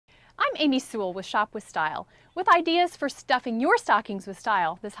I'm Amy Sewell with Shop with Style, with ideas for stuffing your stockings with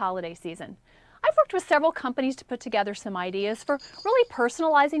style this holiday season. I've worked with several companies to put together some ideas for really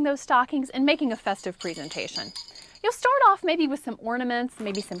personalizing those stockings and making a festive presentation. You'll start off maybe with some ornaments,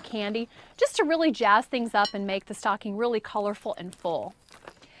 maybe some candy, just to really jazz things up and make the stocking really colorful and full.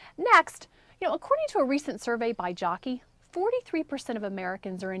 Next, according to a recent survey by Jockey, 43% of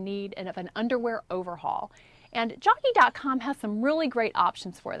Americans are in need of an underwear overhaul. And Jockey.com has some really great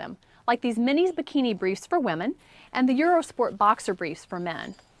options for them, like these minis bikini briefs for women and the Eurosport boxer briefs for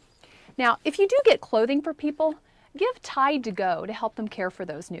men. Now, if you do get clothing for people, give Tide to go to help them care for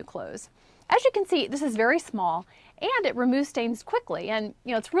those new clothes. As you can see, this is very small and it removes stains quickly, and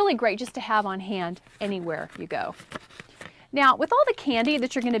it's really great just to have on hand anywhere you go. Now, with all the candy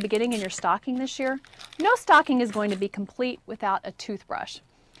that you're going to be getting in your stocking this year, no stocking is going to be complete without a toothbrush.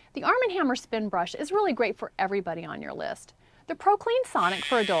 The Arm & Hammer Spinbrush is really great for everybody on your list. The ProClean Sonic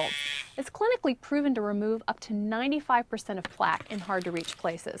for adults is clinically proven to remove up to 95% of plaque in hard-to-reach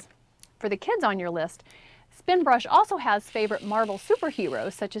places. For the kids on your list, Spinbrush also has favorite Marvel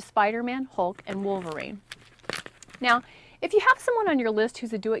superheroes such as Spider-Man, Hulk, and Wolverine. Now, if you have someone on your list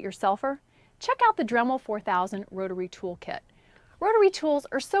who's a do-it-yourselfer, check out the Dremel 4000 Rotary Tool Kit. Rotary tools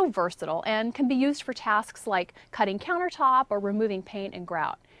are so versatile and can be used for tasks like cutting countertop or removing paint and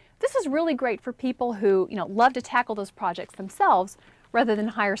grout. This is really great for people who love to tackle those projects themselves rather than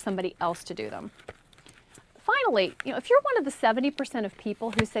hire somebody else to do them. Finally, if you're one of the 70% of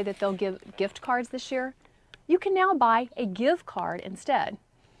people who say that they'll give gift cards this year, you can now buy a give card instead.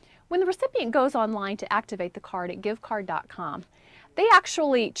 When the recipient goes online to activate the card at givecard.com, they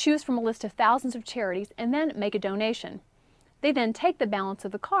actually choose from a list of thousands of charities and then make a donation. They then take the balance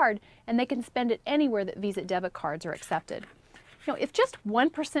of the card and they can spend it anywhere that Visa debit cards are accepted. If just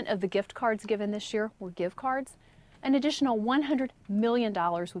 1% of the gift cards given this year were give cards, an additional $100 million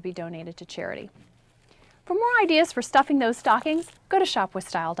would be donated to charity. For more ideas for stuffing those stockings, go to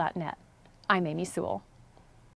shopwithstyle.net. I'm Amy Sewell.